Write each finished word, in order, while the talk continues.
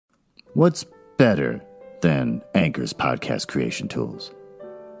What's better than Anchor's podcast creation tools?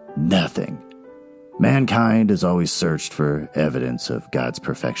 Nothing. Mankind has always searched for evidence of God's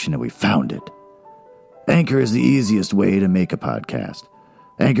perfection, and we found it. Anchor is the easiest way to make a podcast.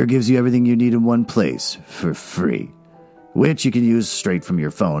 Anchor gives you everything you need in one place for free, which you can use straight from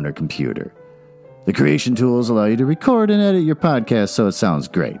your phone or computer. The creation tools allow you to record and edit your podcast so it sounds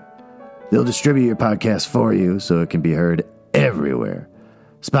great. They'll distribute your podcast for you so it can be heard everywhere.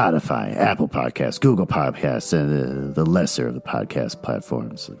 Spotify, Apple Podcasts, Google Podcasts, and the lesser of the podcast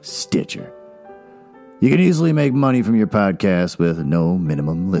platforms like Stitcher. You can easily make money from your podcast with no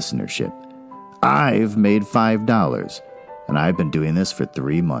minimum listenership. I've made $5, and I've been doing this for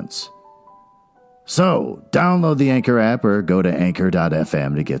 3 months. So, download the Anchor app or go to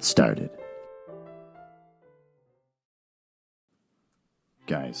anchor.fm to get started.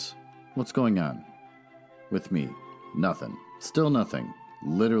 Guys, what's going on? With me, nothing. Still nothing.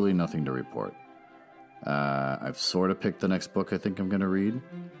 Literally nothing to report. I've sort of picked the next book I think I'm going to read.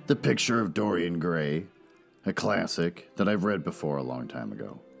 The Picture of Dorian Gray, a classic that I've read before a long time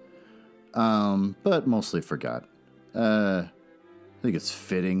ago. But mostly forgot. I think it's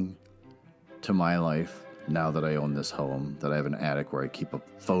fitting to my life, now that I own this home, that I have an attic where I keep a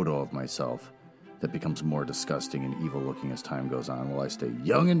photo of myself that becomes more disgusting and evil looking as time goes on, while I stay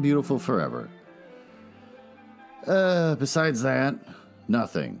young and beautiful forever. Besides that,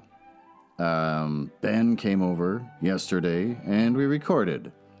 nothing. Ben came over yesterday and we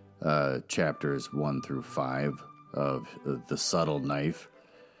recorded chapters 1 through 5 of The Subtle Knife.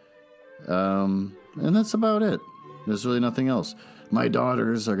 And that's about it. There's really nothing else. My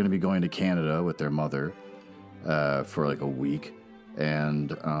daughters are going to be going to Canada with their mother for like a week.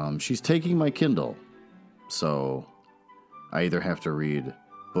 And she's taking my Kindle. So I either have to read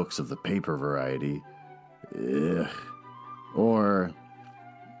books of the paper variety, or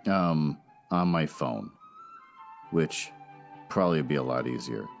on my phone, which probably would be a lot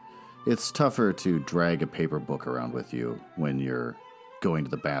easier. It's tougher to drag a paper book around with you when you're going to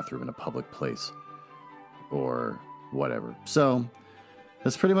the bathroom in a public place or whatever. So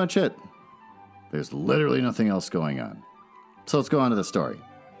that's pretty much it. There's literally nothing else going on. So let's go on to the story.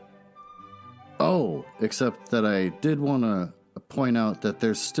 Oh, except that I did want to point out that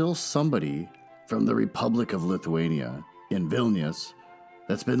there's still somebody from the Republic of Lithuania in Vilnius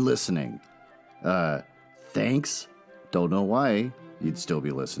that's been listening. Thanks. Don't know why you'd still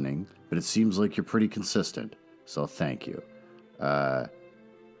be listening, but it seems like you're pretty consistent. So thank you.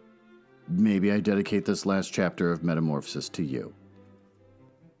 Maybe I dedicate this last chapter of Metamorphosis to you.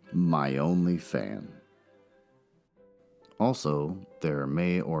 My only fan. Also, there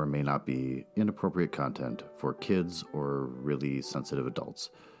may or may not be inappropriate content for kids or really sensitive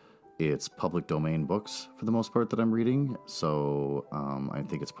adults. It's public domain books, for the most part, that I'm reading, so I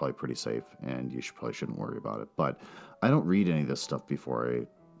think it's probably pretty safe, and you probably shouldn't worry about it. But I don't read any of this stuff before I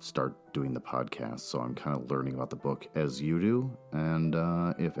start doing the podcast, so I'm kind of learning about the book as you do, and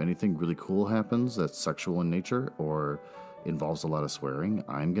if anything really cool happens that's sexual in nature or involves a lot of swearing,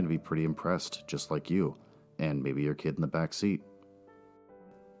 I'm going to be pretty impressed, just like you. And maybe your kid in the back seat.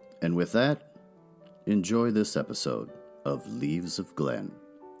 And with that, enjoy this episode of Leaves of Glen.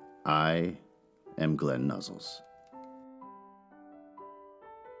 I am Glenn Nuzzles.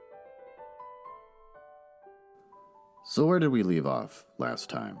 So where did we leave off last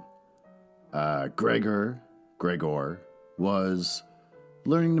time? Gregor was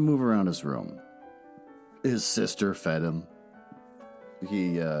learning to move around his room. His sister fed him.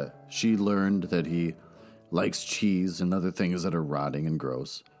 She learned that he likes cheese and other things that are rotting and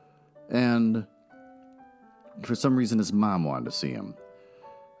gross. And for some reason, his mom wanted to see him.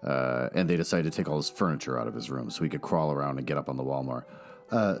 And they decided to take all his furniture out of his room so he could crawl around and get up on the wall more.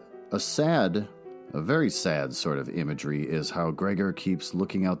 A very sad sort of imagery is how Gregor keeps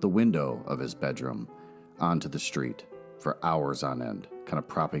looking out the window of his bedroom onto the street for hours on end, kind of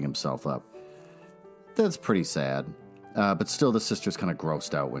propping himself up. That's pretty sad. But still, the sister's kind of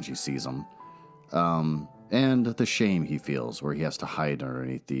grossed out when she sees him. And the shame he feels where he has to hide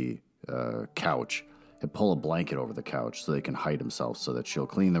underneath the couch and pull a blanket over the couch so they can hide himself so that she'll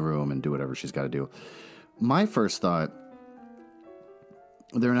clean the room and do whatever she's got to do. My first thought,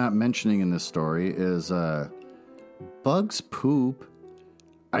 they're not mentioning in this story, is bugs poop.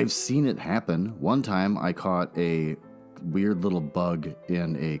 I've seen it happen. One time I caught a weird little bug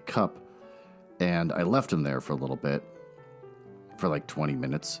in a cup and I left him there for a little bit. For like 20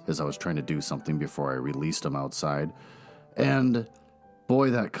 minutes as I was trying to do something before I released him outside. And boy,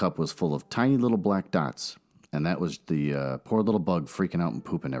 that cup was full of tiny little black dots. And that was the poor little bug freaking out and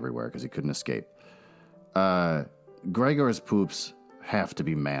pooping everywhere because he couldn't escape. Gregor's poops have to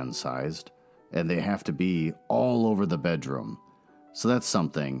be man-sized, and they have to be all over the bedroom. So that's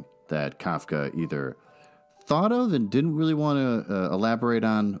something that Kafka either thought of and didn't really want to elaborate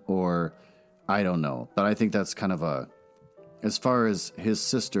on, or I don't know. But I think that's kind of as far as his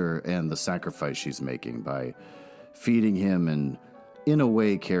sister and the sacrifice she's making by feeding him and in a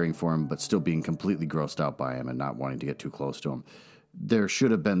way caring for him, but still being completely grossed out by him and not wanting to get too close to him. There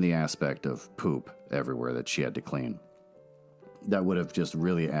should have been the aspect of poop everywhere that she had to clean. That would have just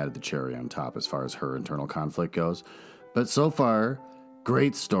really added the cherry on top as far as her internal conflict goes. But so far,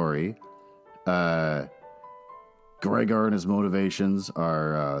 great story. Gregor and his motivations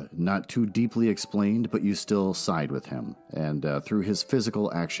are not too deeply explained, but you still side with him. And through his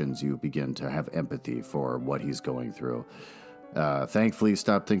physical actions, you begin to have empathy for what he's going through. Thankfully, he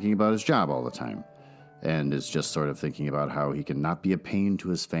stopped thinking about his job all the time and is just sort of thinking about how he can not be a pain to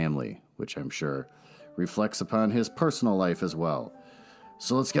his family, which I'm sure reflects upon his personal life as well.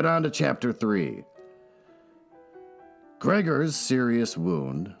 So let's get on to Chapter 3. Gregor's serious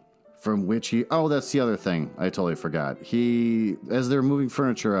wound, from which he... Oh, that's the other thing. I totally forgot. As they're moving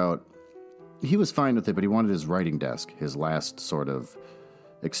furniture out, he was fine with it, but he wanted his writing desk, his last sort of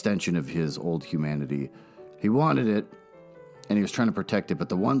extension of his old humanity. He wanted it, and he was trying to protect it, but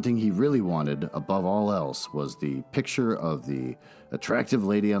the one thing he really wanted, above all else, was the picture of the attractive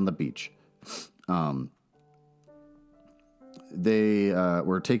lady on the beach. They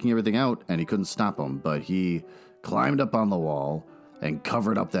were taking everything out, and he couldn't stop them, but he climbed up on the wall and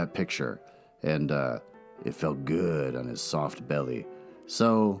covered up that picture, and it felt good on his soft belly.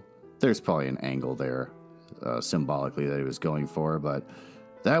 So there's probably an angle there, symbolically, that he was going for, but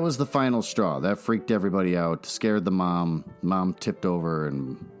that was the final straw. That freaked everybody out, scared the mom. Mom tipped over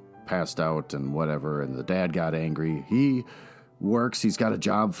and passed out and whatever, and the dad got angry. He works, he's got a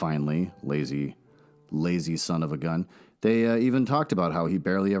job finally, lazy son of a gun. They even talked about how he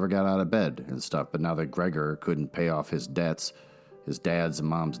barely ever got out of bed and stuff, but now that Gregor couldn't pay off his debts, his dad's and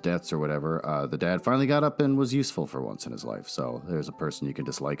mom's debts or whatever, the dad finally got up and was useful for once in his life. So there's a person you can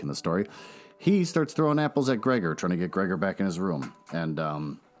dislike in the story. He starts throwing apples at Gregor, trying to get Gregor back in his room. And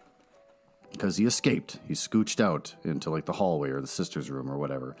because he escaped, he scooched out into like the hallway or the sister's room or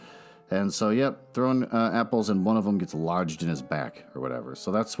whatever. And so, throwing apples, and one of them gets lodged in his back or whatever.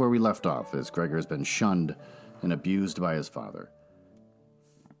 So that's where we left off, as Gregor has been shunned and abused by his father.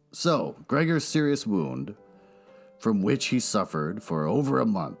 So, Gregor's serious wound, from which he suffered for over a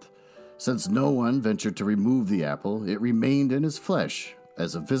month. Since no one ventured to remove the apple, it remained in his flesh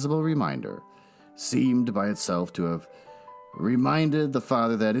as a visible reminder, seemed by itself to have reminded the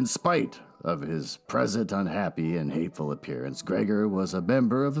father that in spite of his present unhappy and hateful appearance, Gregor was a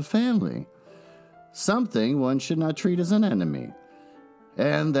member of the family, something one should not treat as an enemy,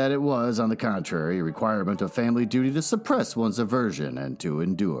 and that it was, on the contrary, a requirement of family duty to suppress one's aversion and to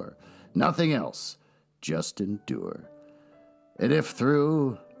endure. Nothing else, just endure. And if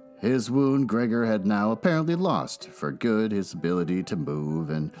through his wound Gregor had now apparently lost for good his ability to move,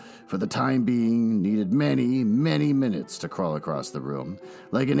 and for the time being needed many, many minutes to crawl across the room,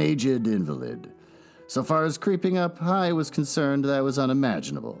 like an aged invalid. So far as creeping up high was concerned, that was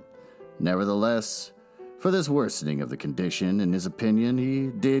unimaginable. Nevertheless, for this worsening of the condition, in his opinion,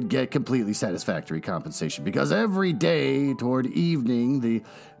 he did get completely satisfactory compensation, because every day toward evening, the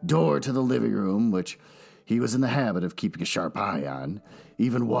door to the living room, which he was in the habit of keeping a sharp eye on,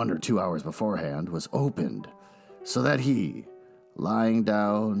 even 1 or 2 hours beforehand, was opened, so that he, lying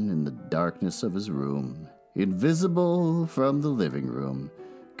down in the darkness of his room, invisible from the living room,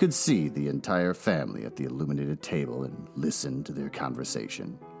 could see the entire family at the illuminated table and listen to their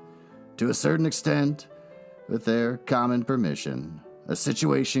conversation. To a certain extent, with their common permission, a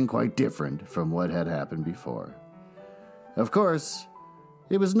situation quite different from what had happened before. Of course,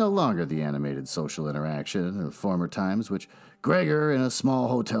 it was no longer the animated social interaction of former times, which Gregor in a small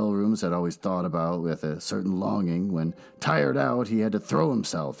hotel rooms had always thought about with a certain longing when, tired out, he had to throw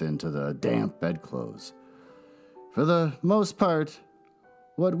himself into the damp bedclothes. For the most part,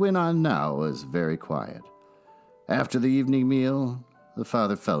 what went on now was very quiet. After the evening meal, the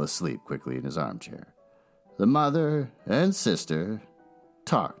father fell asleep quickly in his armchair. The mother and sister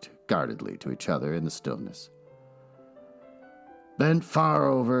talked guardedly to each other in the stillness. Bent far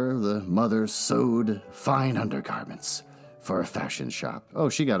over, the mother sewed fine undergarments for a fashion shop. Oh,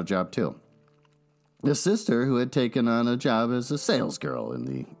 she got a job too. The sister, who had taken on a job as a salesgirl in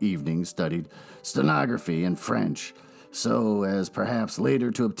the evening, studied stenography and French, so as perhaps later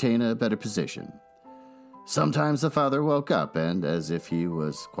to obtain a better position. Sometimes the father woke up and, as if he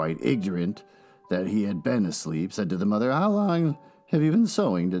was quite ignorant that he had been asleep, said to the mother, "How long have you been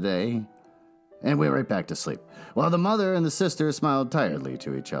sewing today?" and went right back to sleep, while the mother and the sister smiled tiredly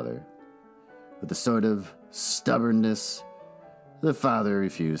to each other. With a sort of stubbornness, the father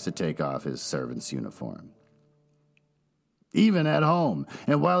refused to take off his servant's uniform. Even at home,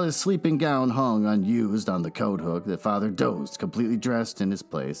 and while his sleeping gown hung unused on the coat hook, the father dozed, completely dressed in his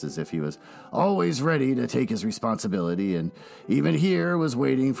place, as if he was always ready to take his responsibility, and even here was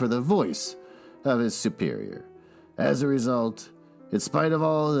waiting for the voice of his superior. As a result, in spite of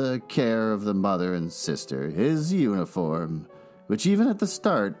all the care of the mother and sister, his uniform, which even at the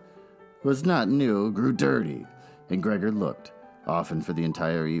start was not new, grew dirty, and Gregor looked, often for the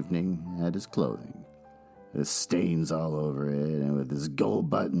entire evening, at his clothing. The stains all over it, and with his gold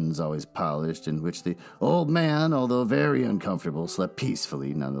buttons always polished, in which the old man, although very uncomfortable, slept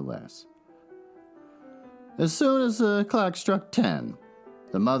peacefully nonetheless. As soon as the clock struck 10,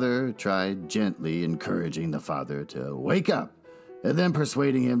 the mother tried gently encouraging the father to wake up, and then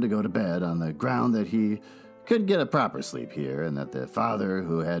persuading him to go to bed on the ground that he could get a proper sleep here, and that the father,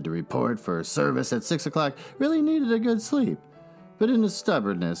 who had to report for service at 6 o'clock, really needed a good sleep. But in his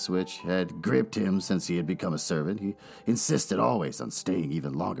stubbornness, which had gripped him since he had become a servant, he insisted always on staying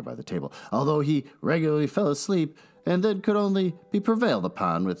even longer by the table, although he regularly fell asleep and then could only be prevailed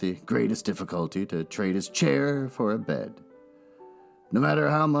upon with the greatest difficulty to trade his chair for a bed. No matter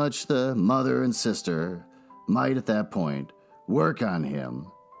how much the mother and sister might at that point work on him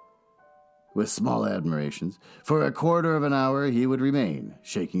with small admirations, for a quarter of an hour he would remain,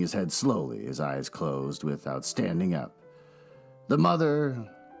 shaking his head slowly, his eyes closed, without standing up. The mother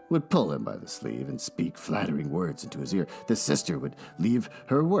would pull him by the sleeve and speak flattering words into his ear. The sister would leave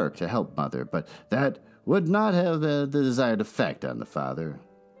her work to help mother, but that would not have the desired effect on the father.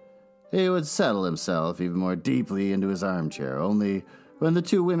 He would settle himself even more deeply into his armchair, only when the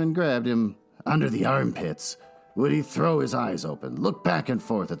two women grabbed him under the armpits would he throw his eyes open, look back and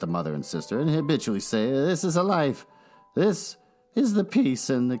forth at the mother and sister, and habitually say, "This is a life. This is the peace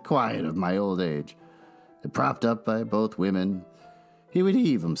and the quiet of my old age." And propped up by both women, he would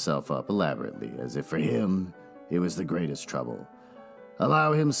heave himself up elaborately, as if for him it was the greatest trouble,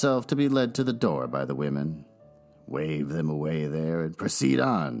 allow himself to be led to the door by the women, wave them away there, and proceed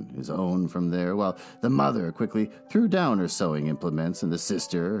on his own from there, while the mother quickly threw down her sewing implements and the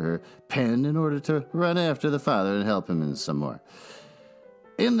sister her pen in order to run after the father and help him in some more.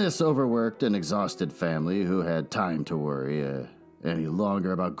 In this overworked and exhausted family, who had time to worry any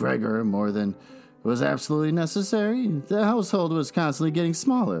longer about Gregor more than was absolutely necessary, the household was constantly getting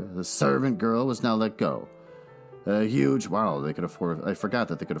smaller. The servant girl was now let go. A huge, I forgot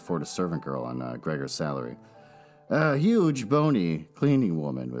that they could afford a servant girl on Gregor's salary. A huge, bony cleaning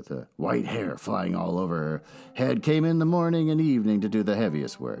woman with white hair flying all over her head came in the morning and evening to do the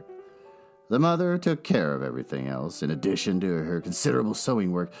heaviest work. The mother took care of everything else. In addition to her considerable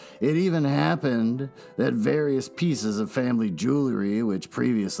sewing work, it even happened that various pieces of family jewelry, which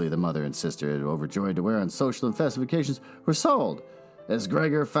previously the mother and sister had overjoyed to wear on social and festive occasions, were sold, as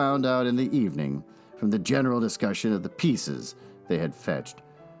Gregor found out in the evening from the general discussion of the pieces they had fetched.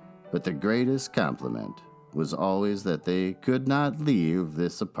 But the greatest compliment was always that they could not leave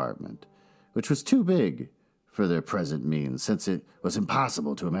this apartment, which was too big for their present means, since it was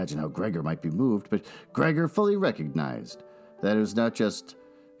impossible to imagine how Gregor might be moved. But Gregor fully recognized that it was not just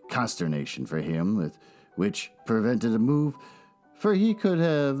consternation for him which prevented a move, for he could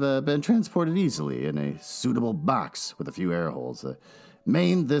have been transported easily in a suitable box with a few air holes.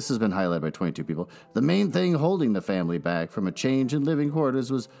 This has been highlighted by 22 people. The main thing holding the family back from a change in living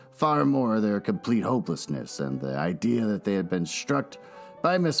quarters was far more their complete hopelessness and the idea that they had been struck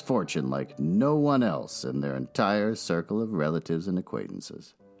by misfortune like no one else in their entire circle of relatives and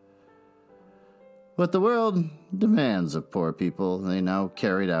acquaintances. What the world demands of poor people, they now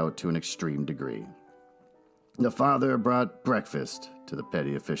carried out to an extreme degree. The father brought breakfast to the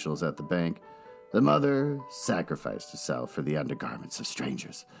petty officials at the bank. The mother sacrificed herself for the undergarments of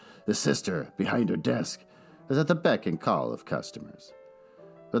strangers. The sister, behind her desk, was at the beck and call of customers.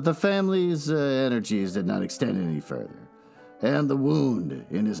 But the family's energies did not extend any further, and the wound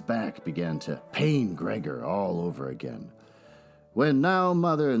in his back began to pain Gregor all over again. When now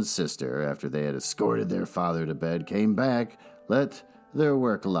mother and sister, after they had escorted their father to bed, came back, let their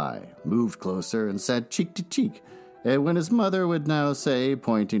work lie, moved closer, and sat cheek to cheek, and when his mother would now say,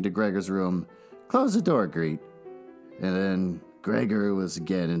 pointing to Gregor's room, "Close the door, Greet," and then Gregor was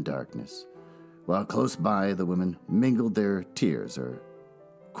again in darkness, while close by the women mingled their tears or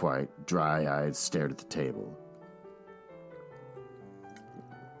quite dry-eyed stared at the table.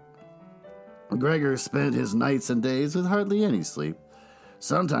 Gregor spent his nights and days with hardly any sleep.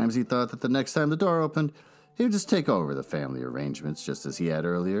 Sometimes he thought that the next time the door opened, he would just take over the family arrangements just as he had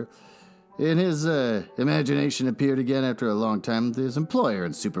earlier. In his imagination appeared again after a long time his employer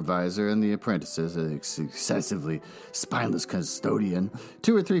and supervisor and the apprentices, an excessively spineless custodian,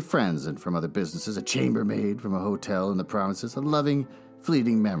 2 or 3 friends and from other businesses, a chambermaid from a hotel in the provinces, a loving,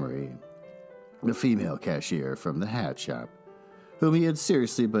 fleeting memory, a female cashier from the hat shop, whom he had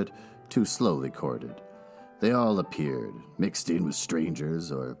seriously but too slowly courted. They all appeared, mixed in with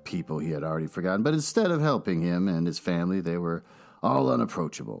strangers or people he had already forgotten, but instead of helping him and his family, they were all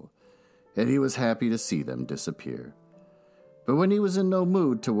unapproachable, and he was happy to see them disappear. But when he was in no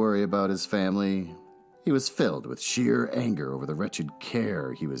mood to worry about his family, he was filled with sheer anger over the wretched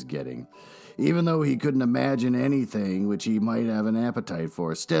care he was getting. Even though he couldn't imagine anything which he might have an appetite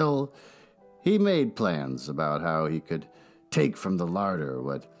for, still, he made plans about how he could take from the larder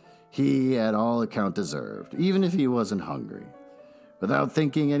what he at all account deserved, even if he wasn't hungry. Without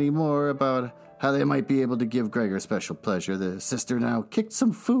thinking any more about how they might be able to give Gregor special pleasure, the sister now kicked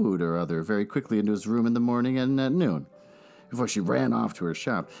some food or other very quickly into his room in the morning and at noon, before she ran off to her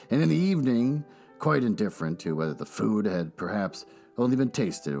shop, and in the evening, quite indifferent to whether the food had perhaps only been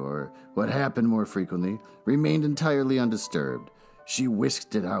tasted or what happened more frequently, remained entirely undisturbed. She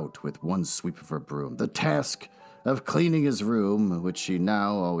whisked it out with one sweep of her broom. The task of cleaning his room, which she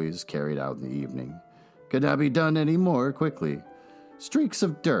now always carried out in the evening, could not be done any more quickly. Streaks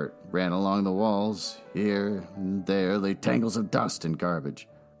of dirt ran along the walls. Here and there lay tangles of dust and garbage.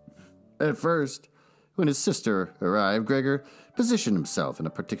 At first, when his sister arrived, Gregor positioned himself in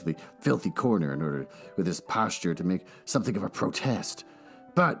a particularly filthy corner in order, with his posture, to make something of a protest.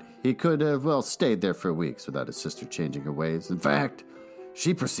 But he could have well stayed there for weeks without his sister changing her ways. In fact,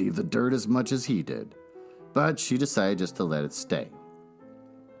 she perceived the dirt as much as he did, but she decided just to let it stay.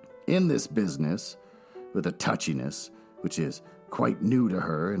 In this business, with a touchiness which is quite new to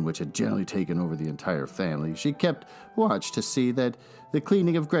her and which had generally taken over the entire family, she kept watch to see that the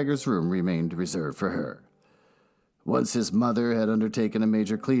cleaning of Gregor's room remained reserved for her. Once his mother had undertaken a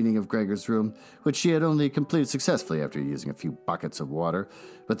major cleaning of Gregor's room, which she had only completed successfully after using a few buckets of water,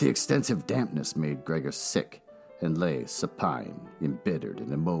 but the extensive dampness made Gregor sick and lay supine, embittered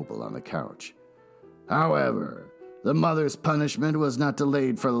and immobile on the couch. However, the mother's punishment was not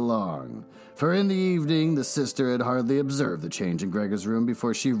delayed for long, for in the evening the sister had hardly observed the change in Gregor's room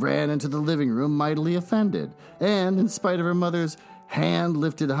before she ran into the living room mightily offended, and, in spite of her mother's hand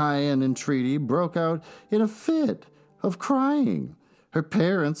lifted high in entreaty, broke out in a fit of crying. Her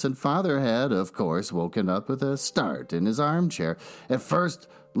parents and father had, of course, woken up with a start in his armchair. At first,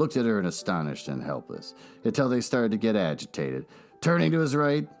 looked at her in astonished and helpless, until they started to get agitated. Turning to his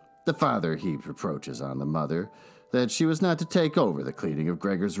right, the father heaped reproaches on the mother that she was not to take over the cleaning of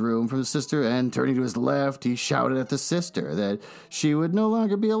Gregor's room from the sister, and turning to his left, he shouted at the sister that she would no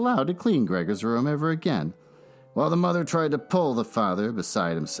longer be allowed to clean Gregor's room ever again. While the mother tried to pull the father,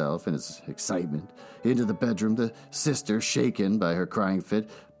 beside himself in his excitement, into the bedroom, the sister, shaken by her crying fit,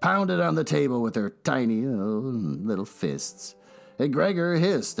 pounded on the table with her tiny little fists. And Gregor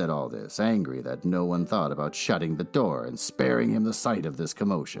hissed at all this, angry that no one thought about shutting the door and sparing him the sight of this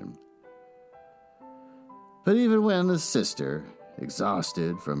commotion. But even when the sister,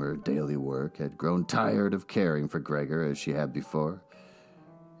 exhausted from her daily work, had grown tired of caring for Gregor as she had before,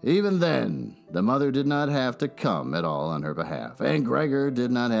 even then the mother did not have to come at all on her behalf, and Gregor did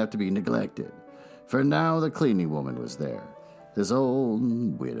not have to be neglected, for now the cleaning woman was there, this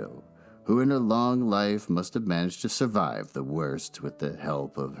old widow, who in her long life must have managed to survive the worst with the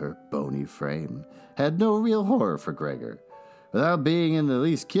help of her bony frame, had no real horror for Gregor. Without being in the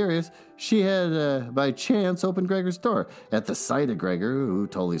least curious, she had, by chance, opened Gregor's door. At the sight of Gregor, who,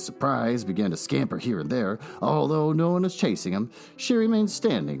 totally surprised, began to scamper here and there, although no one was chasing him, she remained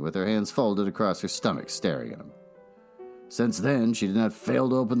standing with her hands folded across her stomach, staring at him. Since then, she did not fail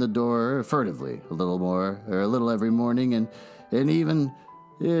to open the door furtively, a little every morning, and even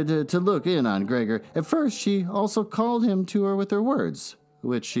to look in on Gregor. At first, she also called him to her with her words,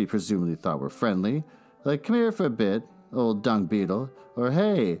 which she presumably thought were friendly, like, "Come here for a bit, old dung beetle," or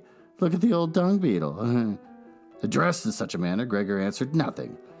 "Hey, look at the old dung beetle." Addressed in such a manner, Gregor answered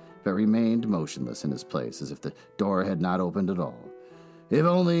nothing, but remained motionless in his place, as if the door had not opened at all. If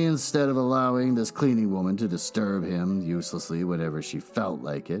only, instead of allowing this cleaning woman to disturb him uselessly whenever she felt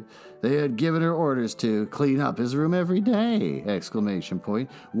like it, they had given her orders to clean up his room every day!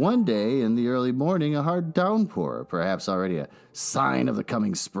 One day, in the early morning, a hard downpour, perhaps already a sign of the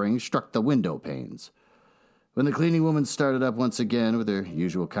coming spring, struck the window panes. When the cleaning woman started up once again with her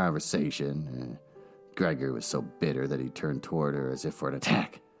usual conversation, Gregor was so bitter that he turned toward her as if for an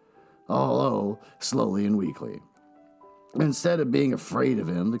attack, although slowly and weakly. Instead of being afraid of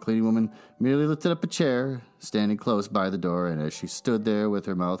him, the cleaning woman merely lifted up a chair, standing close by the door, and as she stood there with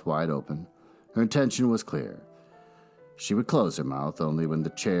her mouth wide open, her intention was clear. She would close her mouth only when the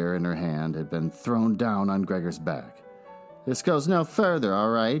chair in her hand had been thrown down on Gregor's back. "This goes no further, all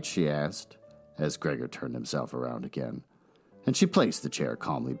right?" she asked, as Gregor turned himself around again, and she placed the chair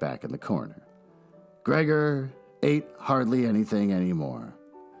calmly back in the corner. Gregor ate hardly anything anymore.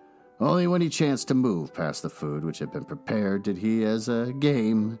 Only when he chanced to move past the food which had been prepared did he, as a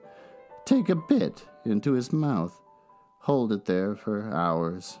game, take a bit into his mouth, hold it there for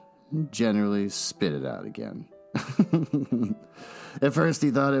hours, and generally spit it out again. At first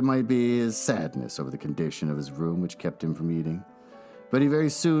he thought it might be his sadness over the condition of his room which kept him from eating, but he very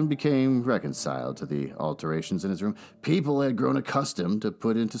soon became reconciled to the alterations in his room. People had grown accustomed to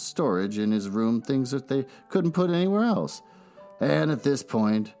put into storage in his room things that they couldn't put anywhere else, and at this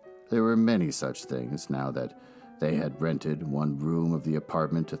point there were many such things now that they had rented one room of the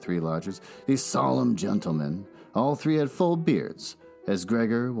apartment to 3 lodgers. These solemn gentlemen, all 3 had full beards, as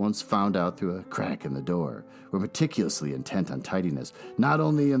Gregor once found out through a crack in the door, were meticulously intent on tidiness, not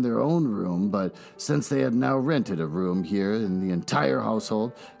only in their own room, but since they had now rented a room here in the entire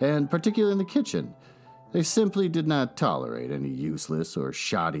household, and particularly in the kitchen, they simply did not tolerate any useless or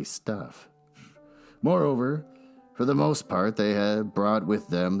shoddy stuff. Moreover, for the most part, they had brought with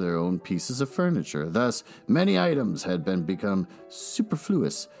them their own pieces of furniture. Thus, many items had become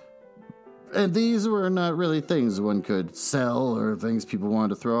superfluous. And these were not really things one could sell or things people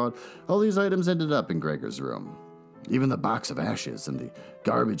wanted to throw out. All these items ended up in Gregor's room. Even the box of ashes and the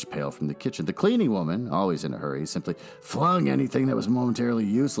garbage pail from the kitchen. The cleaning woman, always in a hurry, simply flung anything that was momentarily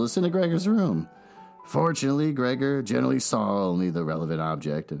useless into Gregor's room. Fortunately, Gregor generally saw only the relevant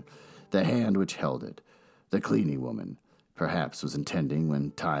object and the hand which held it. The cleaning woman, perhaps, was intending,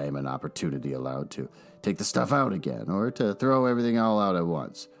 when time and opportunity allowed, to take the stuff out again, or to throw everything all out at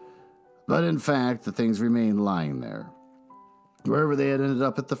once. But in fact, the things remained lying there, wherever they had ended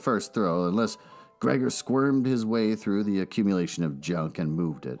up at the first throw, unless Gregor squirmed his way through the accumulation of junk and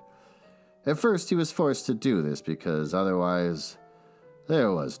moved it. At first he was forced to do this because otherwise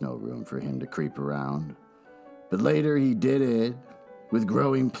there was no room for him to creep around. But later he did it with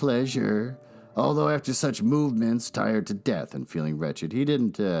growing pleasure. Although after such movements, tired to death and feeling wretched, he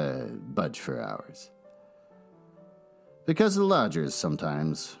didn't budge for hours. Because the lodgers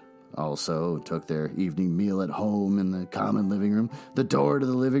sometimes also took their evening meal at home in the common living room, the door to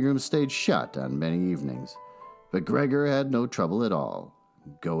the living room stayed shut on many evenings. But Gregor had no trouble at all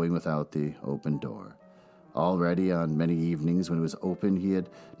going without the open door. Already on many evenings when it was open, he had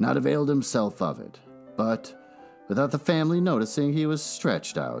not availed himself of it, but without the family noticing, he was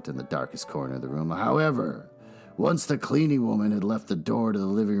stretched out in the darkest corner of the room. However, once the cleaning woman had left the door to the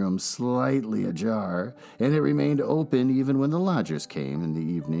living room slightly ajar, and it remained open even when the lodgers came in the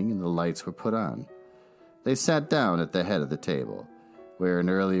evening and the lights were put on. They sat down at the head of the table, where in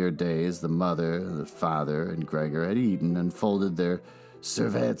earlier days the mother, the father, and Gregor had eaten and folded their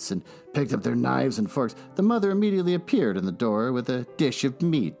serviettes and picked up their knives and forks. The mother immediately appeared in the door with a dish of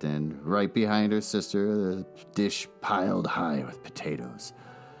meat, and right behind her sister, the dish piled high with potatoes.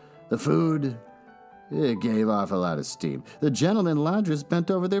 The food, it gave off a lot of steam. The gentlemen lodgers bent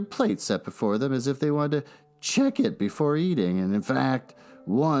over their plates set before them as if they wanted to check it before eating, and in fact,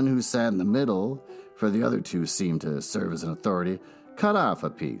 one who sat in the middle, for the other 2 seemed to serve as an authority, cut off a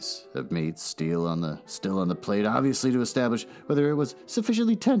piece of meat still on the plate, obviously to establish whether it was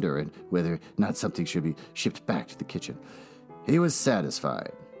sufficiently tender and whether not something should be shipped back to the kitchen. He was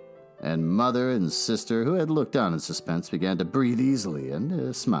satisfied, and mother and sister, who had looked on in suspense, began to breathe easily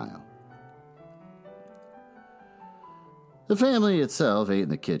and smile. The family itself ate in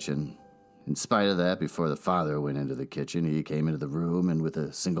the kitchen. In spite of that, before the father went into the kitchen, he came into the room and with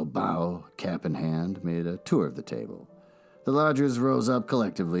a single bow, cap in hand, made a tour of the table. The lodgers rose up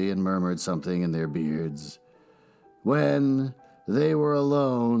collectively and murmured something in their beards. When they were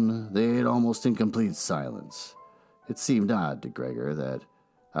alone, they ate almost in complete silence. It seemed odd to Gregor that,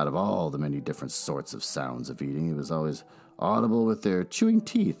 out of all the many different sorts of sounds of eating, it was always audible with their chewing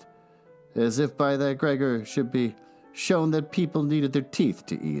teeth, as if by that Gregor should be shown that people needed their teeth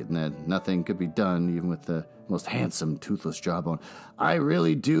to eat, and that nothing could be done even with the most handsome toothless jawbone. "I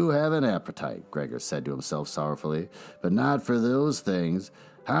really do have an appetite," Gregor said to himself sorrowfully, "but not for those things.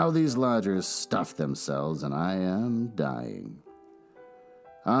 How these lodgers stuff themselves, and I am dying."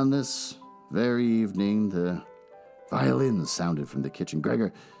 On this very evening, the violin sounded from the kitchen.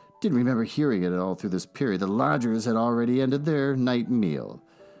 Gregor didn't remember hearing it at all through this period. The lodgers had already ended their night meal.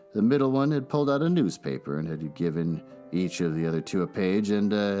 The middle one had pulled out a newspaper and had given each of the other 2 a page, and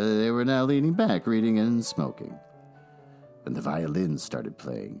they were now leaning back, reading and smoking. When the violins started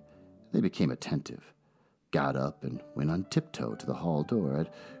playing, they became attentive, got up, and went on tiptoe to the hall door,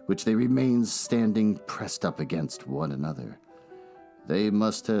 at which they remained standing pressed up against one another. They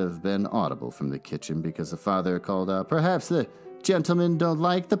must have been audible from the kitchen, because the father called out, "Perhaps the gentlemen don't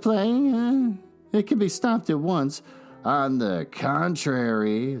like the playing? It can be stopped at once." "On the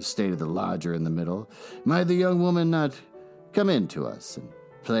contrary," stated the lodger in the middle, "might the young woman not come in to us and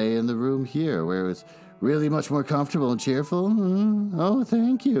play in the room here, where it's really much more comfortable and cheerful?" "Oh,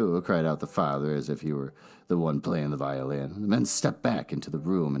 thank you," cried out the father, as if he were the one playing the violin. The men stepped back into the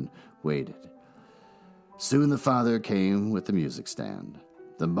room and waited. Soon the father came with the music stand,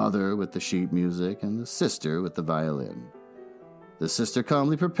 the mother with the sheet music, and the sister with the violin. The sister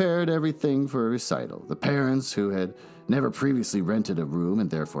calmly prepared everything for a recital. The parents, who had never previously rented a room and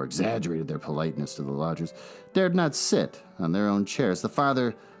therefore exaggerated their politeness to the lodgers, dared not sit on their own chairs. The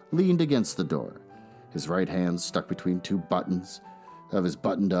father leaned against the door, his right hand stuck between two buttons of his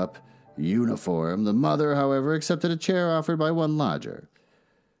buttoned-up uniform. The mother, however, accepted a chair offered by one lodger.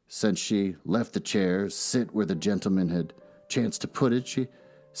 Since she left the chair sit where the gentleman had chanced to put it, she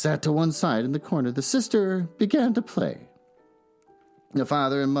sat to one side in the corner. The sister began to play. The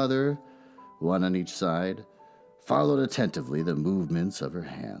father and mother, one on each side, followed attentively the movements of her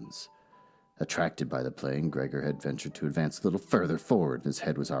hands. Attracted by the playing, Gregor had ventured to advance a little further forward, and his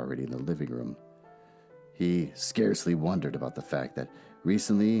head was already in the living room. He scarcely wondered about the fact that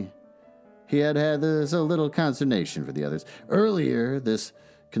recently he had a little consternation for the others. Earlier, this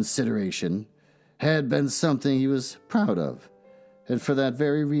consideration had been something he was proud of, and for that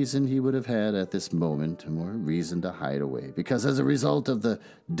very reason he would have had at this moment more reason to hide away, because as a result of the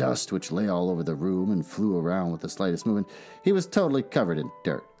dust which lay all over the room and flew around with the slightest movement, he was totally covered in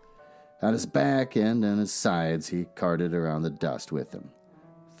dirt. On his back and on his sides he carted around the dust with him.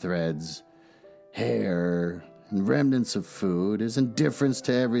 Threads, hair, and remnants of food. His indifference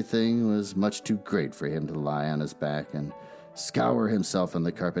to everything was much too great for him to lie on his back and scour himself on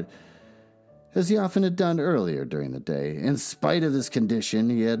the carpet, as he often had done earlier during the day. In spite of this condition,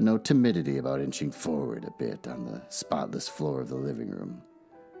 he had no timidity about inching forward a bit on the spotless floor of the living room.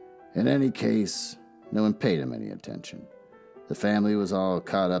 In any case, no one paid him any attention. The family was all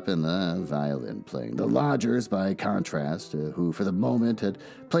caught up in the violin playing. The lodgers, by contrast, who for the moment had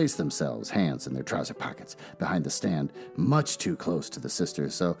placed themselves, hands in their trouser pockets, behind the stand, much too close to the sister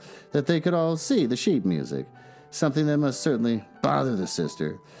so that they could all see the sheet music, something that must certainly bother the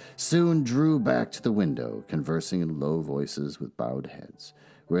sister, soon drew back to the window, conversing in low voices with bowed heads,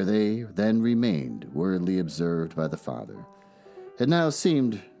 where they then remained, wordly observed by the father. It now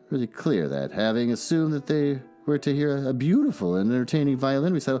seemed really clear that, having assumed that they were to hear a beautiful and entertaining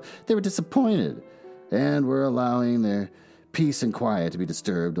violin recital, they were disappointed, and were allowing their peace and quiet to be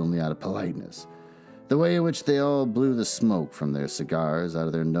disturbed only out of politeness. The way in which they all blew the smoke from their cigars out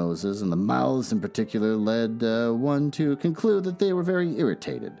of their noses, and the mouths in particular, led one to conclude that they were very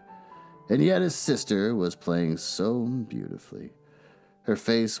irritated. And yet his sister was playing so beautifully. Her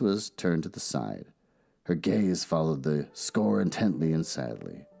face was turned to the side. Her gaze followed the score intently and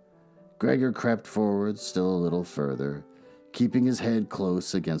sadly. Gregor crept forward still a little further, keeping his head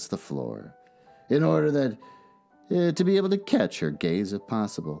close against the floor, in order that to be able to catch her gaze if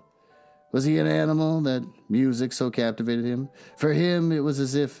possible. Was he an animal that music so captivated him? For him, it was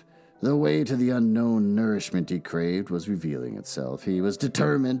as if the way to the unknown nourishment he craved was revealing itself. He was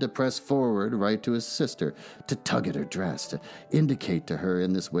determined to press forward right to his sister, to tug at her dress, to indicate to her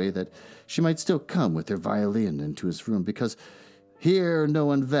in this way that she might still come with her violin into his room, because here no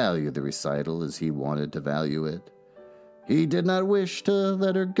one valued the recital as he wanted to value it. He did not wish to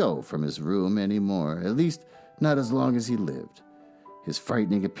let her go from his room any more, at least not as long as he lived. His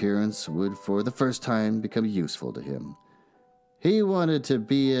frightening appearance would for the first time become useful to him. He wanted to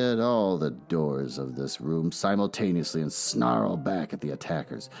be at all the doors of this room simultaneously and snarl back at the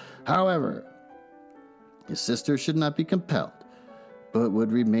attackers. However, his sister should not be compelled, but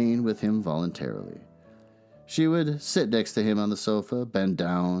would remain with him voluntarily. She would sit next to him on the sofa, bend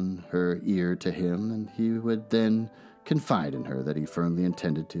down her ear to him, and he would then confide in her that he firmly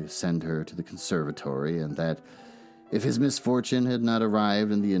intended to send her to the conservatory, and that, if his misfortune had not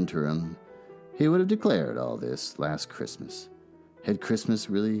arrived in the interim, he would have declared all this last Christmas. Had Christmas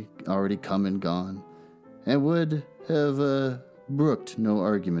really already come and gone? And would have brooked no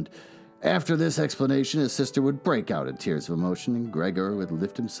argument. After this explanation, his sister would break out in tears of emotion, and Gregor would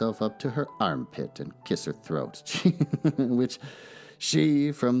lift himself up to her armpit and kiss her throat, which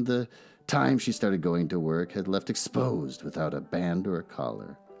she, from the time she started going to work, had left exposed without a band or a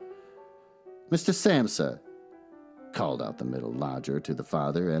collar. "Mr. Samsa," called out the middle lodger to the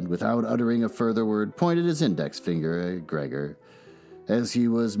father, and without uttering a further word, pointed his index finger at Gregor as he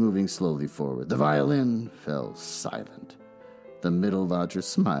was moving slowly forward. The violin fell silent. The middle lodger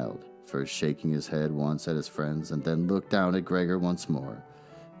smiled, first shaking his head once at his friends, and then looked down at Gregor once more.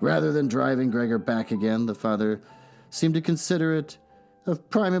 Rather than driving Gregor back again, the father seemed to consider it of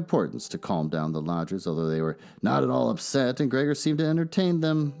prime importance to calm down the lodgers, although they were not at all upset, and Gregor seemed to entertain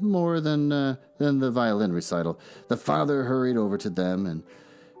them more than the violin recital. The father hurried over to them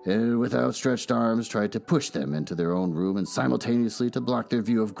and with outstretched arms tried to push them into their own room and simultaneously to block their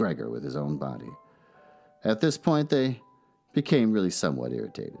view of Gregor with his own body. At this point, they became really somewhat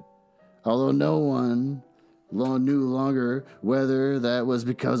irritated, although no one knew longer whether that was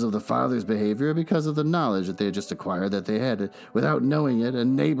because of the father's behavior or because of the knowledge that they had just acquired that they had, without knowing it, a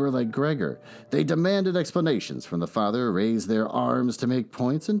neighbor like Gregor. They demanded explanations from the father, raised their arms to make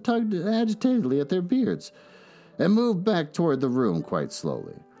points, and tugged agitatedly at their beards, and moved back toward the room quite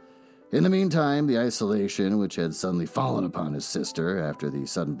slowly. In the meantime, the isolation which had suddenly fallen upon his sister after the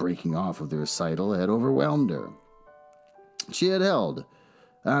sudden breaking off of the recital had overwhelmed her. She had held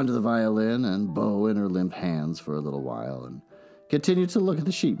onto the violin and bow in her limp hands for a little while, and continued to look at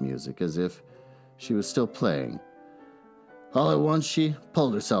the sheet music as if she was still playing. All at once she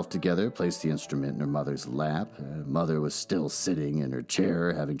pulled herself together, placed the instrument in her mother's lap. Her mother was still sitting in her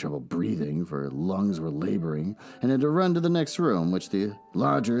chair, having trouble breathing, for her lungs were laboring, and had to run to the next room, which the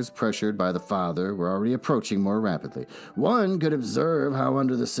lodgers, pressured by the father, were already approaching more rapidly. One could observe how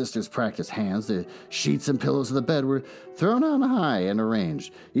under the sister's practiced hands the sheets and pillows of the bed were thrown on high and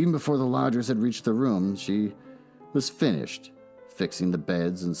arranged. Even before the lodgers had reached the room, she was finished fixing the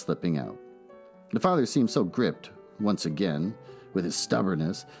beds and slipping out. The father seemed so gripped once again with his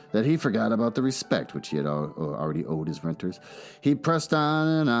stubbornness that he forgot about the respect which he had already owed his renters. He pressed on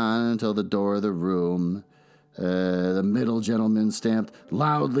and on until the door of the room. The middle gentleman stamped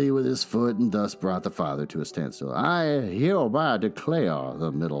loudly with his foot and thus brought the father to a standstill. "I hereby declare,"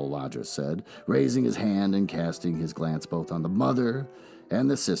 the middle lodger said, raising his hand and casting his glance both on the mother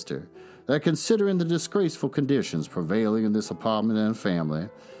and the sister, "that considering the disgraceful conditions prevailing in this apartment and family,"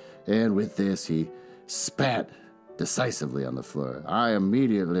 and with this he spat decisively on the floor, "I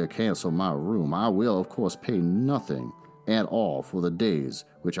immediately cancel my room. I will, of course, pay nothing at all for the days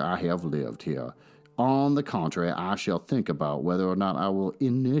which I have lived here. On the contrary, I shall think about whether or not I will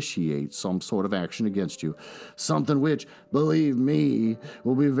initiate some sort of action against you, something which, believe me,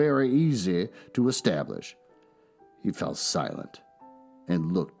 will be very easy to establish." He fell silent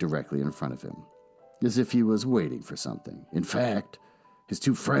and looked directly in front of him, as if he was waiting for something. In fact, his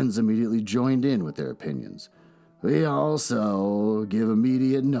two friends immediately joined in with their opinions. "We also give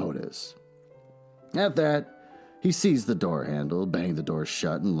immediate notice." At that, he seized the door handle, banged the door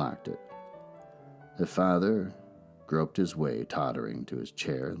shut, and locked it. The father groped his way, tottering to his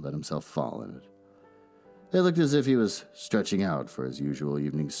chair, and let himself fall in it. It looked as if he was stretching out for his usual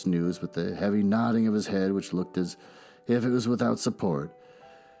evening snooze, but the heavy nodding of his head, which looked as if it was without support,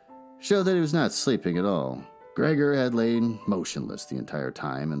 showed that he was not sleeping at all. Gregor had lain motionless the entire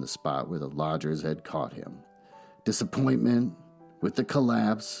time in the spot where the lodgers had caught him. Disappointment with the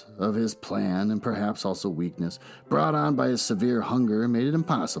collapse of his plan, and perhaps also weakness, brought on by his severe hunger, made it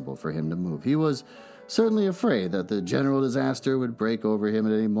impossible for him to move. He was certainly afraid that the general disaster would break over him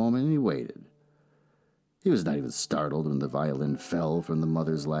at any moment, and he waited. He was not even startled when the violin fell from the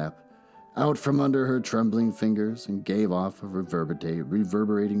mother's lap, out from under her trembling fingers, and gave off a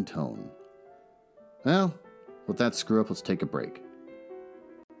reverberating tone. Well, with that screw-up, let's take a break.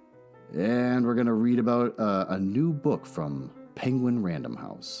 And we're going to read about a new book from Penguin Random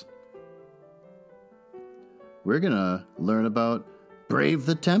House. We're going to learn about Brave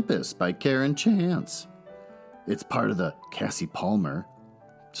the Tempest by Karen Chance. It's part of the Cassie Palmer.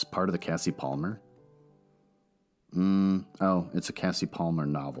 Just part of the Cassie Palmer? It's a Cassie Palmer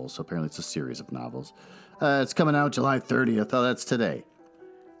novel, so apparently it's a series of novels. It's coming out July 30th. Oh, that's today.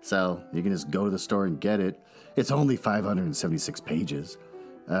 So you can just go to the store and get it. It's only 576 pages.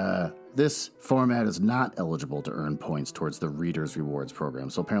 This format is not eligible to earn points towards the Reader's Rewards program,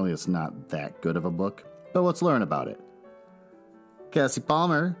 so apparently it's not that good of a book. But let's learn about it. Cassie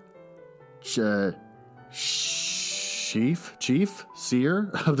Palmer, chief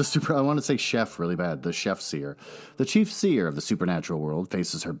seer of the I want to say chef really bad. The chef seer. The chief seer of the supernatural world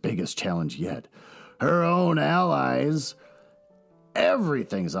faces her biggest challenge yet. Her own allies.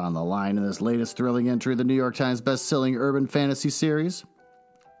 Everything's on the line in this latest thrilling entry of the New York Times best-selling urban fantasy series.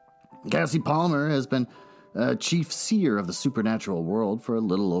 Cassie Palmer has been chief seer of the supernatural world for a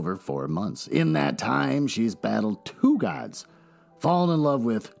little over 4 months. In that time, she's battled 2 gods, fallen in love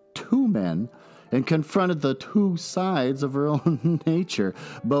with 2 men, and confronted the two sides of her own nature,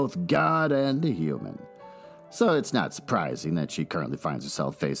 both God and human. So it's not surprising that she currently finds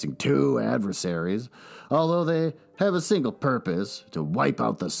herself facing two adversaries, although they have a single purpose: to wipe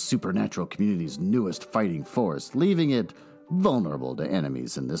out the supernatural community's newest fighting force, leaving it vulnerable to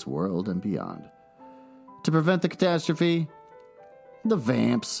enemies in this world and beyond. To prevent the catastrophe, the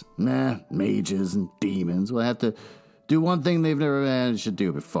vamps, mages, and demons will have to do one thing they've never managed to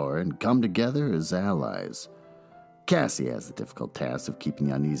do before and come together as allies. Cassie has the difficult task of keeping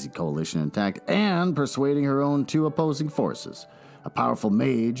the uneasy coalition intact and persuading her own two opposing forces: a powerful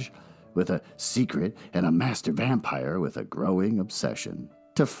mage with a secret and a master vampire with a growing obsession,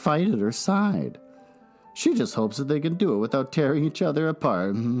 to fight at her side. She just hopes that they can do it without tearing each other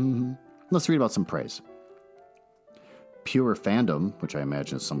apart. Let's read about some praise. Pure Fandom, which I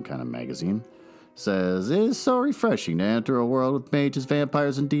imagine is some kind of magazine, says, "It is so refreshing to enter a world with mages,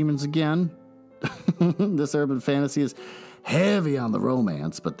 vampires, and demons again." This urban fantasy is heavy on the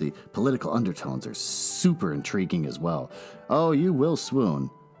romance, but the political undertones are super intriguing as well. Oh, you will swoon.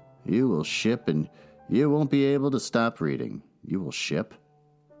 You will ship, and you won't be able to stop reading. You will ship?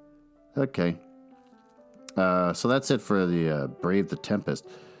 Okay. So that's it for the Brave the Tempest.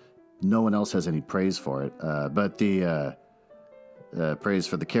 No one else has any praise for it, but the praise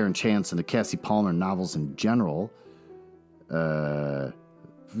for the Karen Chance and the Cassie Palmer novels in general.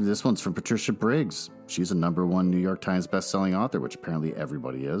 This one's from Patricia Briggs. She's a #1 New York Times bestselling author, which apparently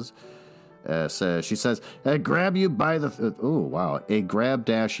everybody is. So she says, grab you by the... A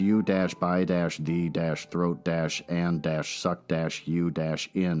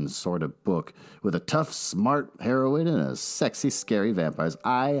grab-you-by-the-throat-and-suck-you-in sort of book with a tough, smart heroine and a sexy, scary vampires.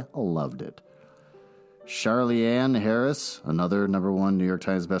 I loved it. Charlie Ann Harris, another #1 New York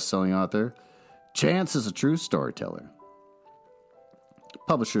Times bestselling author. Chance is a true storyteller.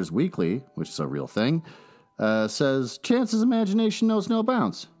 Publishers Weekly, which is a real thing, says Chance's imagination knows no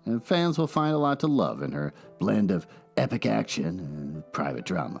bounds, and fans will find a lot to love in her blend of epic action and private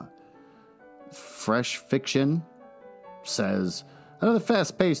drama. Fresh Fiction says another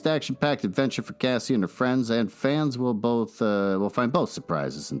fast-paced, action-packed adventure for Cassie and her friends, and fans will find both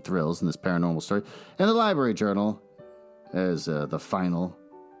surprises and thrills in this paranormal story. And the Library Journal, as the final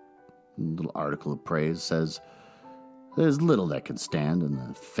little article of praise, says there's little that can stand in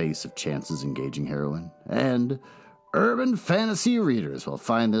the face of Chance's engaging heroine, and urban fantasy readers will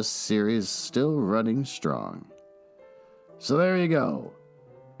find this series still running strong. So there you go.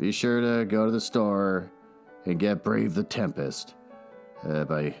 Be sure to go to the store and get Brave the Tempest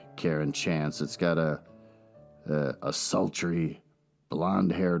by Karen Chance. It's got a sultry,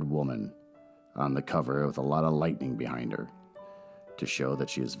 blonde-haired woman on the cover with a lot of lightning behind her to show that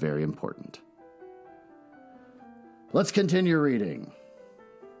she is very important. Let's continue reading.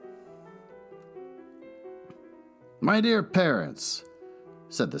 "My dear parents,"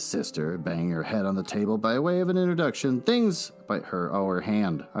 said the sister, banging her head on the table by way of an introduction. "Things," by her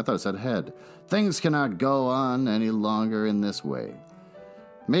hand. I thought it said head. "Things cannot go on any longer in this way.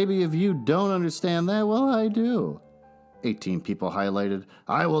 Maybe if you don't understand that, well, I do." 18 people highlighted.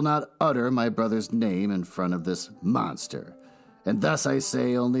 "I will not utter my brother's name in front of this monster. And thus I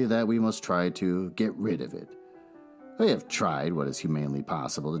say only that we must try to get rid of it. We have tried what is humanly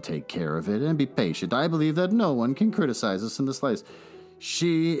possible to take care of it and be patient. I believe that no one can criticize us in the slightest."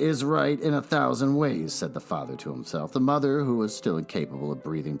 "She is right in 1,000 ways," said the father to himself. The mother, who was still incapable of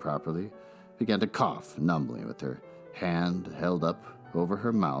breathing properly, began to cough numbly with her hand held up over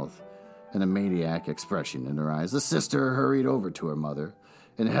her mouth and a maniac expression in her eyes. The sister hurried over to her mother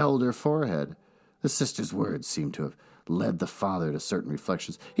and held her forehead. The sister's words seemed to have led the father to certain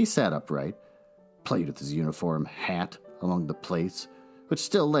reflections. He sat upright, played with his uniform hat among the plates, which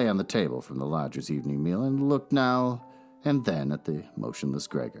still lay on the table from the lodger's evening meal, and looked now and then at the motionless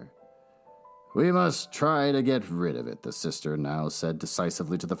Gregor. "We must try to get rid of it," the sister now said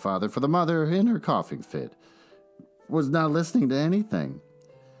decisively to the father, for the mother, in her coughing fit, was not listening to anything.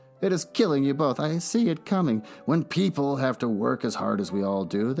 "It is killing you both. I see it coming. When people have to work as hard as we all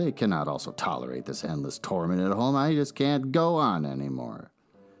do, they cannot also tolerate this endless torment at home. I just can't go on anymore."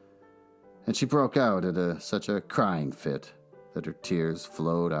 And she broke out at such a crying fit that her tears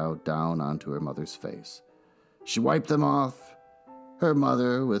flowed out down onto her mother's face. She wiped them off, her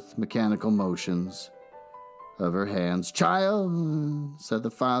mother, with mechanical motions of her hands. "Child," said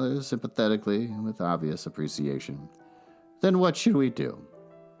the father sympathetically and with obvious appreciation, "then what should we do?"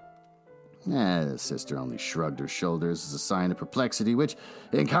 The sister only shrugged her shoulders as a sign of perplexity, which,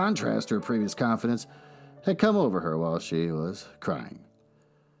 in contrast to her previous confidence, had come over her while she was crying.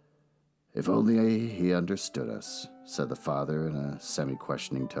 "If only he understood us," said the father in a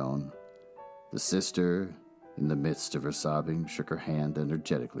semi-questioning tone. The sister, in the midst of her sobbing, shook her hand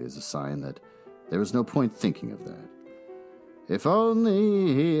energetically as a sign that there was no point thinking of that. "If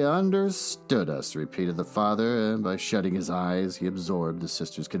only he understood us," repeated the father, and by shutting his eyes, he absorbed the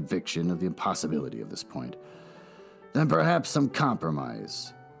sister's conviction of the impossibility of this point. Then perhaps some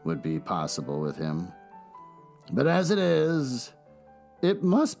compromise would be possible with him. "But as it is, it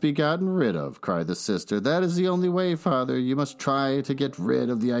must be gotten rid of," cried the sister. "That is the only way, Father. You must try to get rid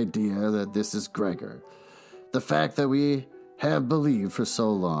of the idea that this is Gregor. The fact that we have believed for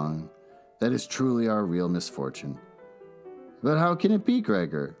so long, that is truly our real misfortune. But how can it be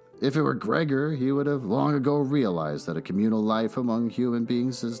Gregor? If it were Gregor, he would have long ago realized that a communal life among human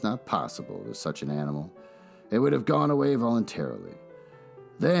beings is not possible with such an animal. It would have gone away voluntarily.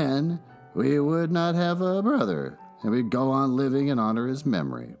 Then we would not have a brother, and we'd go on living and honor his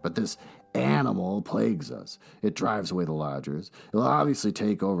memory. But this animal plagues us. It drives away the lodgers. It'll obviously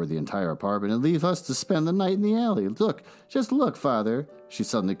take over the entire apartment and leave us to spend the night in the alley. Look, just look, Father," she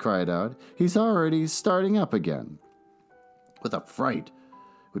suddenly cried out. "He's already starting up again." With a fright,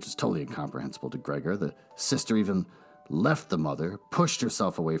 which was totally incomprehensible to Gregor, the sister even left the mother, pushed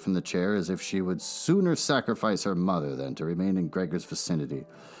herself away from the chair as if she would sooner sacrifice her mother than to remain in Gregor's vicinity,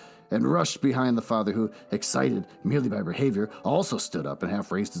 and rushed behind the father who, excited merely by behavior, also stood up and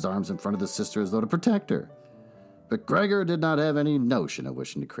half raised his arms in front of the sister as though to protect her. But Gregor did not have any notion of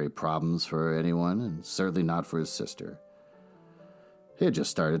wishing to create problems for anyone, and certainly not for his sister. He had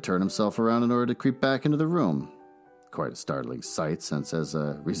just started to turn himself around in order to creep back into the room. Quite a startling sight, since as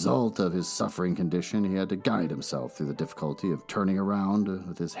a result of his suffering condition, he had to guide himself through the difficulty of turning around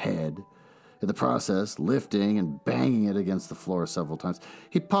with his head. In the process, lifting and banging it against the floor several times,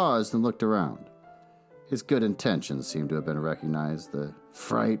 he paused and looked around. His good intentions seemed to have been recognized. The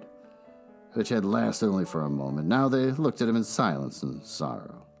fright, which had lasted only for a moment, now they looked at him in silence and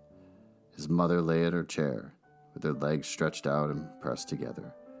sorrow. His mother lay in her chair, with her legs stretched out and pressed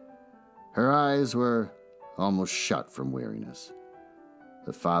together. Her eyes were almost shut from weariness.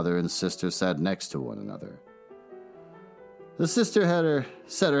 The father and sister sat next to one another. The sister had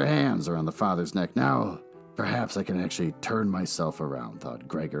set her hands around the father's neck. "Now, perhaps I can actually turn myself around," thought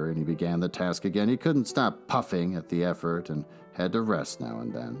Gregor, and he began the task again. He couldn't stop puffing at the effort and had to rest now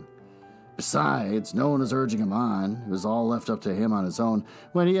and then. Besides, no one was urging him on. It was all left up to him on his own.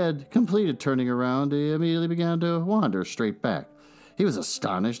 When he had completed turning around, he immediately began to wander straight back. He was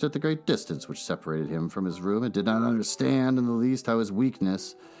astonished at the great distance which separated him from his room, and did not understand in the least how his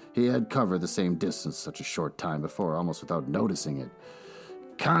weakness he had covered the same distance such a short time before, almost without noticing it.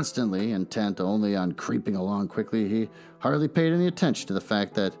 Constantly intent only on creeping along quickly, he hardly paid any attention to the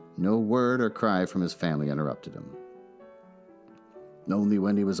fact that no word or cry from his family interrupted him. Only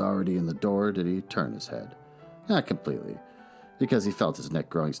when he was already in the door did he turn his head. Not completely, because he felt his neck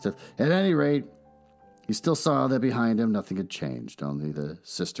growing stiff. At any rate, he still saw that behind him nothing had changed, only the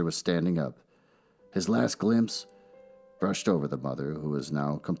sister was standing up. His last glimpse brushed over the mother, who was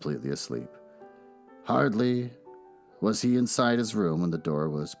now completely asleep. Hardly was he inside his room when the door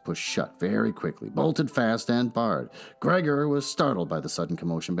was pushed shut very quickly, bolted fast and barred. Gregor was startled by the sudden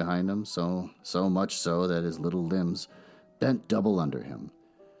commotion behind him, so much so that his little limbs bent double under him.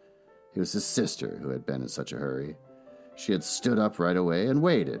 It was his sister who had been in such a hurry. She had stood up right away and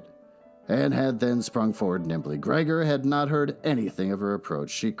waited, and had then sprung forward nimbly. Gregor had not heard anything of her approach.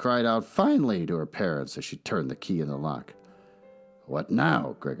 She cried out finally to her parents as she turned the key in the lock. What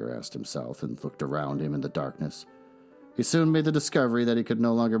now? Gregor asked himself, and looked around him in the darkness. He soon made the discovery that he could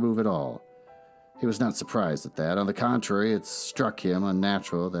no longer move at all. He was not surprised at that. On the contrary, it struck him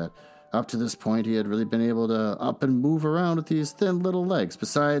unnatural that up to this point he had really been able to up and move around with these thin little legs.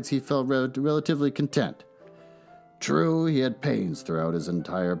 Besides, he felt relatively content. True, he had pains throughout his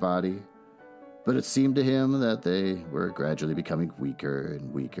entire body, but it seemed to him that they were gradually becoming weaker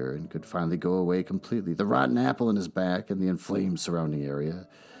and weaker and could finally go away completely. The rotten apple in his back and the inflamed surrounding area,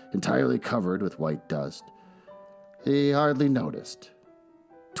 entirely covered with white dust, he hardly noticed.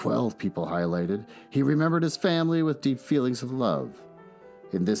 12 people highlighted. He remembered his family with deep feelings of love.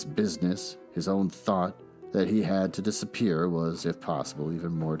 In this business, his own thought that he had to disappear was, if possible,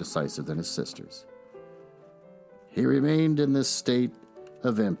 even more decisive than his sister's. He remained in this state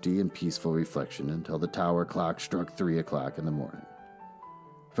of empty and peaceful reflection until the tower clock struck 3 o'clock in the morning.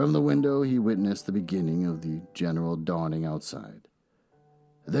 From the window he witnessed the beginning of the general dawning outside.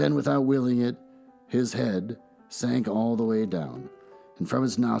 Then, without willing it, his head sank all the way down, and from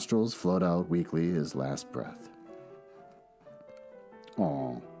his nostrils flowed out weakly his last breath.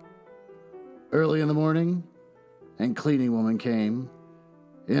 Early in the morning, and cleaning woman came.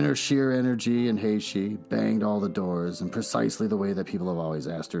 In her sheer energy and haste, she banged all the doors in precisely the way that people have always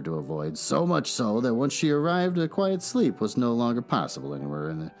asked her to avoid, so much so that once she arrived, a quiet sleep was no longer possible anywhere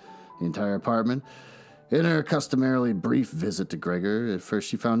in the entire apartment. In her customarily brief visit to Gregor, at first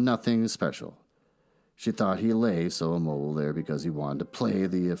she found nothing special. She thought he lay so immobile there because he wanted to play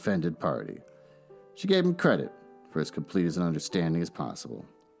the offended party. She gave him credit for as complete as an understanding as possible.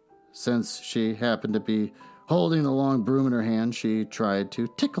 Since she happened to be holding the long broom in her hand, she tried to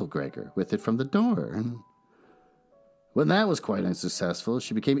tickle Gregor with it from the door. When that was quite unsuccessful,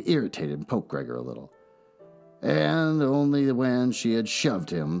 she became irritated and poked Gregor a little. And only when she had shoved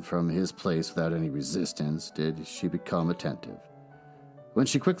him from his place without any resistance did she become attentive. When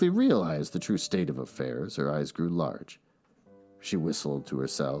she quickly realized the true state of affairs, her eyes grew large. She whistled to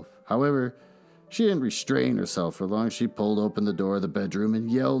herself. However, she didn't restrain herself for long. She pulled open the door of the bedroom and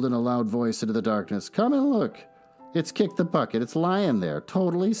yelled in a loud voice into the darkness, "Come and look! It's kicked the bucket. It's lying there,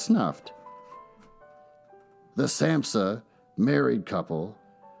 totally snuffed." The Samsa, married couple,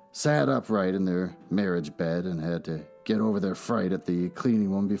 sat upright in their marriage bed and had to get over their fright at the cleaning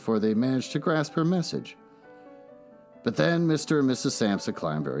woman before they managed to grasp her message. But then Mr. and Mrs. Samsa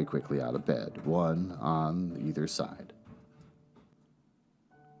climbed very quickly out of bed, one on either side.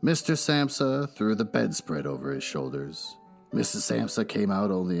 Mr. Samsa threw the bedspread over his shoulders. Mrs. Samsa came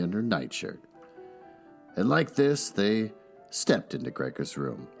out only in her nightshirt. And like this, they stepped into Gregor's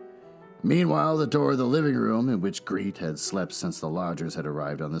room. Meanwhile, the door of the living room, in which Greet had slept since the lodgers had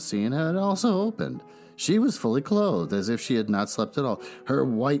arrived on the scene, had also opened. She was fully clothed, as if she had not slept at all. Her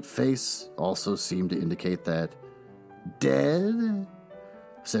white face also seemed to indicate that, "Dead?"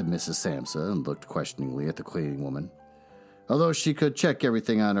 said Mrs. Samsa, and looked questioningly at the cleaning woman. Although she could check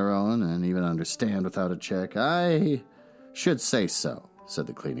everything on her own, and even understand without a check, "I should say so," said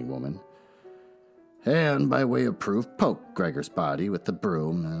the cleaning woman. And, by way of proof, poked Gregor's body with the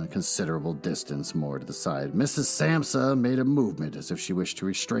broom and a considerable distance more to the side. Mrs. Samsa made a movement as if she wished to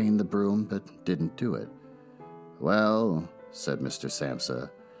restrain the broom, but didn't do it. "Well," said Mr.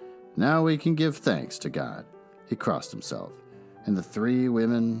 Samsa, "now we can give thanks to God." He crossed himself, and the three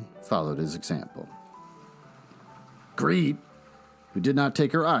women followed his example. Greet, who did not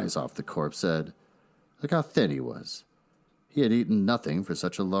take her eyes off the corpse, said, "Look how thin he was." He had eaten nothing for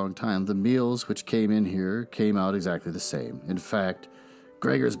such a long time. The meals which came in here came out exactly the same. In fact,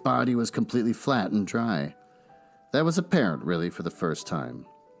 Gregor's body was completely flat and dry. That was apparent, really, for the first time.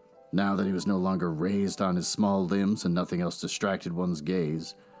 Now that he was no longer raised on his small limbs and nothing else distracted one's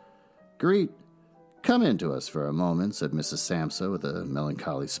gaze. "Greet, come in to us for a moment," said Mrs. Samsa with a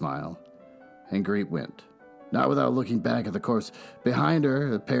melancholy smile. And Greet went, not without looking back at the corpse. Behind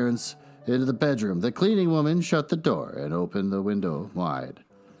her, appearance into the bedroom, the cleaning woman shut the door and opened the window wide.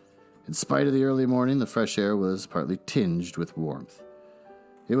 In spite of the early morning, the fresh air was partly tinged with warmth.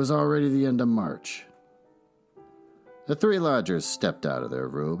 It was already the end of March. The three lodgers stepped out of their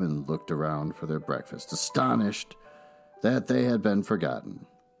room and looked around for their breakfast, astonished that they had been forgotten.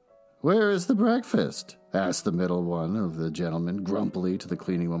 "Where is the breakfast?" asked the middle one of the gentlemen grumpily to the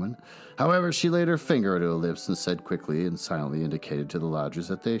cleaning woman. However, she laid her finger to her lips and said quickly and silently indicated to the lodgers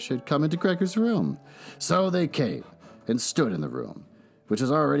that they should come into Gregor's room. So they came and stood in the room, which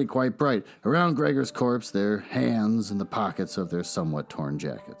was already quite bright, around Gregor's corpse, their hands in the pockets of their somewhat torn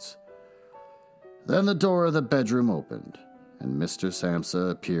jackets. Then the door of the bedroom opened, and Mr. Samsa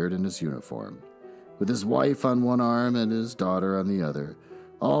appeared in his uniform, with his wife on one arm and his daughter on the other.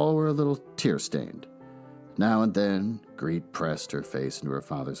 All were a little tear-stained. Now and then, Greet pressed her face into her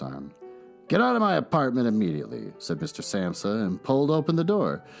father's arm. "Get out of my apartment immediately," said Mr. Samsa, and pulled open the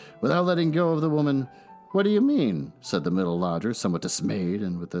door. Without letting go of the woman, "What do you mean?" said the middle lodger, somewhat dismayed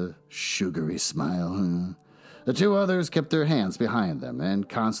and with a sugary smile. The two others kept their hands behind them and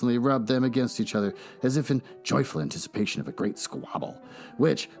constantly rubbed them against each other as if in joyful anticipation of a great squabble,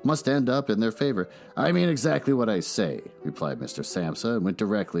 which must end up in their favor. "I mean exactly what I say," replied Mr. Samsa, and went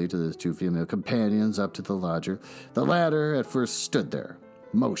directly to the two female companions up to the lodger. The latter at first stood there,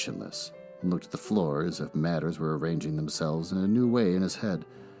 motionless, and looked at the floor as if matters were arranging themselves in a new way in his head.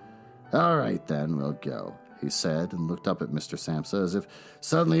 "All right, then, we'll go," he said, and looked up at Mr. Samsa as if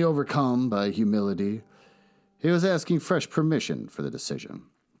suddenly overcome by humility. He was asking fresh permission for the decision.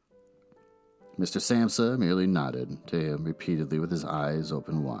 Mr. Samsa merely nodded to him repeatedly with his eyes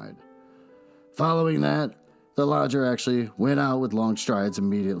open wide. Following that, the lodger actually went out with long strides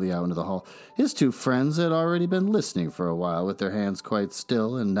immediately out into the hall. His two friends had already been listening for a while with their hands quite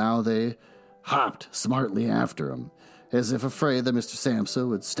still, and now they hopped smartly after him. as if afraid that Mr. Samsa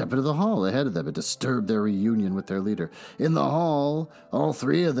would step into the hall ahead of them and disturb their reunion with their leader. In the hall, all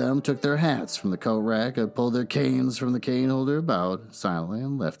three of them took their hats from the coat rack and pulled their canes from the cane holder, bowed silently,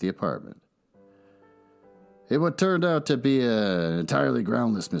 and left the apartment. In what turned out to be an entirely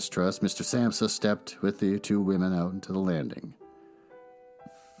groundless mistrust, Mr. Samsa stepped with the two women out into the landing,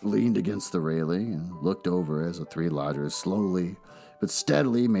 leaned against the railing, and looked over as the three lodgers slowly but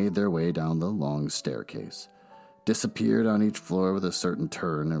steadily made their way down the long staircase, disappeared on each floor with a certain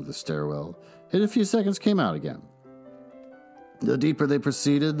turn of the stairwell, and in a few seconds came out again. The deeper they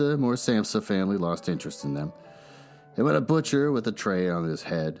proceeded, the more Samsa family lost interest in them. And when a butcher with a tray on his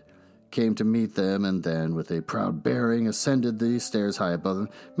head came to meet them, and then, with a proud bearing, ascended the stairs high above them,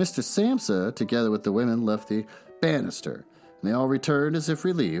 Mr. Samsa, together with the women, left the banister, and they all returned, as if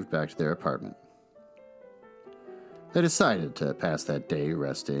relieved, back to their apartment. They decided to pass that day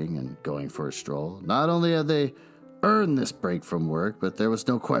resting and going for a stroll. Not only had they earned this break from work, but there was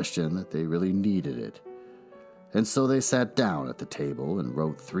no question that they really needed it. And so they sat down at the table and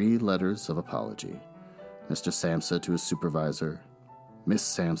wrote 3 letters of apology. Mr. Samsa to his supervisor, Miss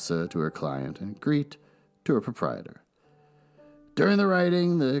Samsa to her client, and Greet to her proprietor. During the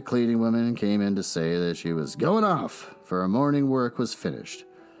writing, the cleaning woman came in to say that she was going off, for her morning work was finished.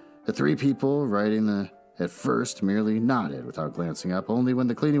 The 3 people writing at first merely nodded without glancing up. Only when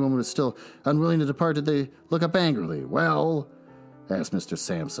the cleaning woman was still unwilling to depart did they look up angrily. "Well?" asked Mr.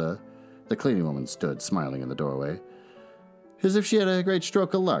 Samsa. The cleaning woman stood smiling in the doorway, as if she had a great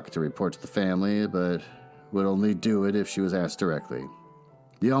stroke of luck to report to the family, but would only do it if she was asked directly.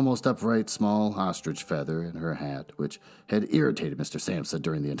 The almost upright small ostrich feather in her hat, which had irritated Mr. Samsa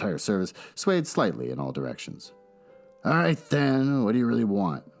during the entire service, swayed slightly in all directions. "All right, then, what do you really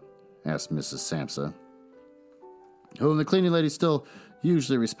want?" asked Mrs. Samsa, whom the cleaning lady still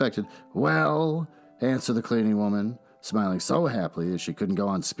usually respected. "Well," answered the cleaning woman, smiling so happily that she couldn't go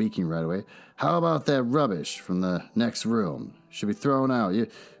on speaking right away, "how about that rubbish from the next room? Should be thrown out. You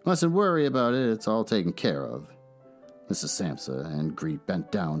mustn't worry about it. It's all taken care of." Mrs. Samsa and Greet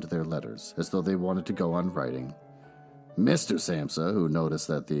bent down to their letters, as though they wanted to go on writing. Mr. Samsa, who noticed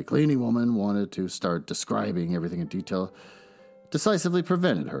that the cleaning woman wanted to start describing everything in detail, decisively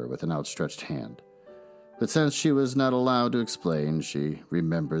prevented her with an outstretched hand. But since she was not allowed to explain, she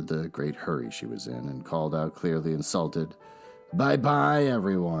remembered the great hurry she was in and called out clearly insulted, "Bye-bye,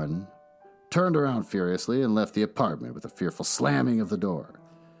 everyone," turned around furiously and left the apartment with a fearful slamming of the door.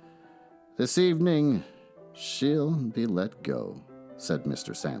 "This evening, she'll be let go," said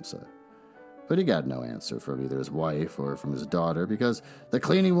Mr. Samsa. But he got no answer from either his wife or from his daughter, because the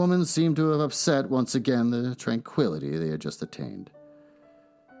cleaning woman seemed to have upset once again the tranquility they had just attained.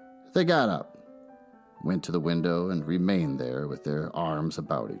 They got up, went to the window, and remained there with their arms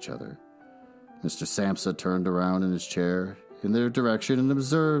about each other. Mr. Samsa turned around in his chair in their direction and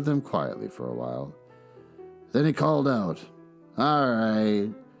observed them quietly for a while. Then he called out, "All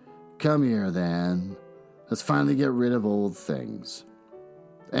right, come here then. Let's finally get rid of old things.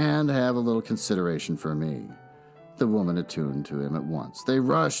 And have a little consideration for me." The woman attuned to him at once. They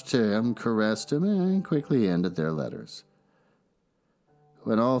rushed to him, caressed him, and quickly ended their letters.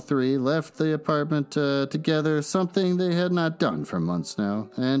 When all 3 left the apartment together, something they had not done for months now,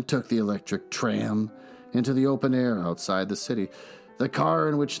 and took the electric tram into the open air outside the city. The car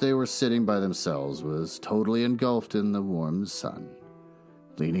in which they were sitting by themselves was totally engulfed in the warm sun.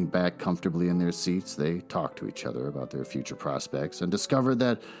 Leaning back comfortably in their seats, they talked to each other about their future prospects and discovered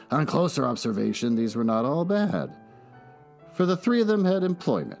that, on closer observation, these were not all bad. For the 3 of them had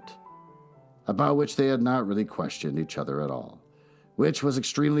employment, about which they had not really questioned each other at all, which was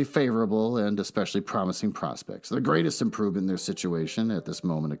extremely favorable and especially promising prospects. The greatest improvement in their situation at this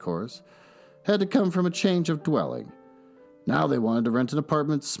moment, of course, had to come from a change of dwelling. Now they wanted to rent an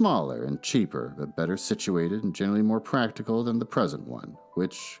apartment smaller and cheaper, but better situated and generally more practical than the present one,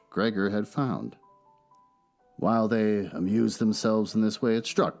 which Gregor had found. While they amused themselves in this way, it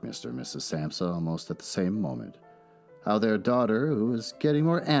struck Mr. and Mrs. Samsa almost at the same moment how their daughter, who was getting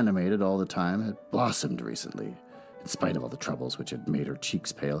more animated all the time, had blossomed recently, in spite of all the troubles which had made her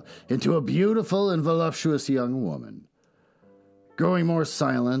cheeks pale, into a beautiful and voluptuous young woman. Growing more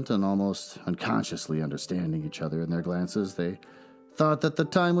silent and almost unconsciously understanding each other in their glances, they thought that the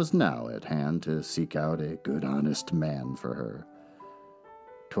time was now at hand to seek out a good, honest man for her.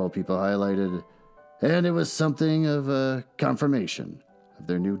 12 people highlighted, and it was something of a confirmation of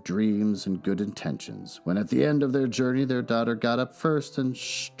their new dreams and good intentions, when at the end of their journey their daughter got up first and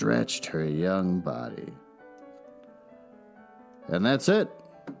stretched her young body. And that's it.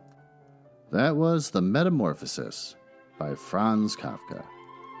 That was The Metamorphosis by Franz Kafka.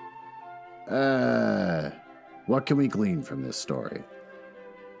 What can we glean from this story?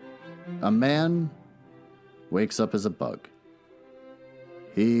 A man wakes up as a bug.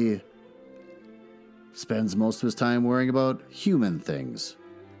 He spends most of his time worrying about human things,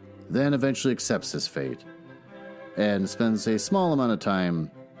 then eventually accepts his fate, and spends a small amount of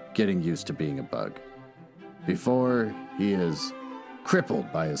time getting used to being a bug, before he is crippled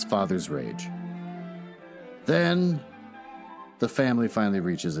by his father's rage. Then, the family finally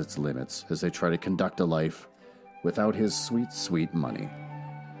reaches its limits as they try to conduct a life without his sweet, sweet money.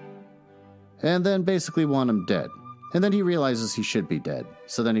 And then basically want him dead. And then he realizes he should be dead,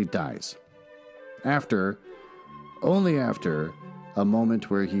 so then he dies. Only after a moment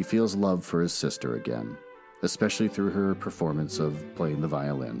where he feels love for his sister again, especially through her performance of playing the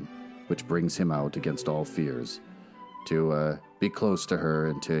violin, which brings him out against all fears to be close to her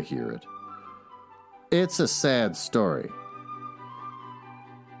and to hear it. It's a sad story.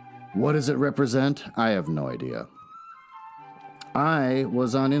 What does it represent? I have no idea. I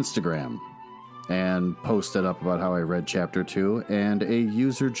was on Instagram and posted up about how I read Chapter 2, and a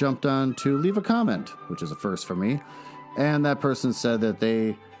user jumped on to leave a comment, which is a first for me, and that person said that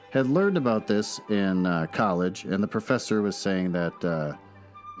they had learned about this in college, and the professor was saying that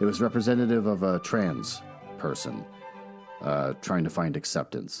it was representative of a trans person trying to find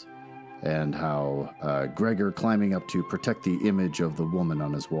acceptance, and how Gregor climbing up to protect the image of the woman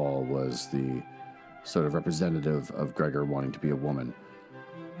on his wall was the sort of representative of Gregor wanting to be a woman.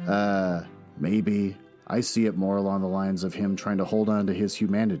 Maybe. I see it more along the lines of him trying to hold on to his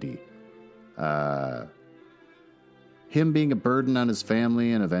humanity. Him being a burden on his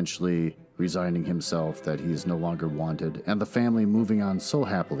family and eventually resigning himself that he is no longer wanted, and the family moving on so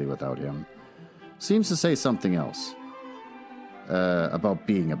happily without him, seems to say something else about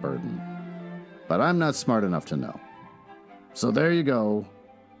being a burden. But I'm not smart enough to know. So there you go.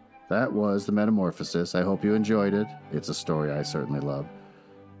 That was The Metamorphosis. I hope you enjoyed it. It's a story I certainly love.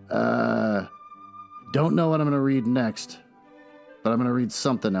 Don't know what I'm going to read next, but I'm going to read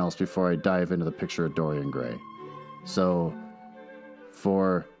something else before I dive into the picture of Dorian Gray. So,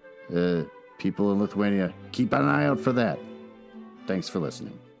 for people in Lithuania, keep an eye out for that. Thanks for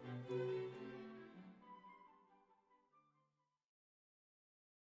listening.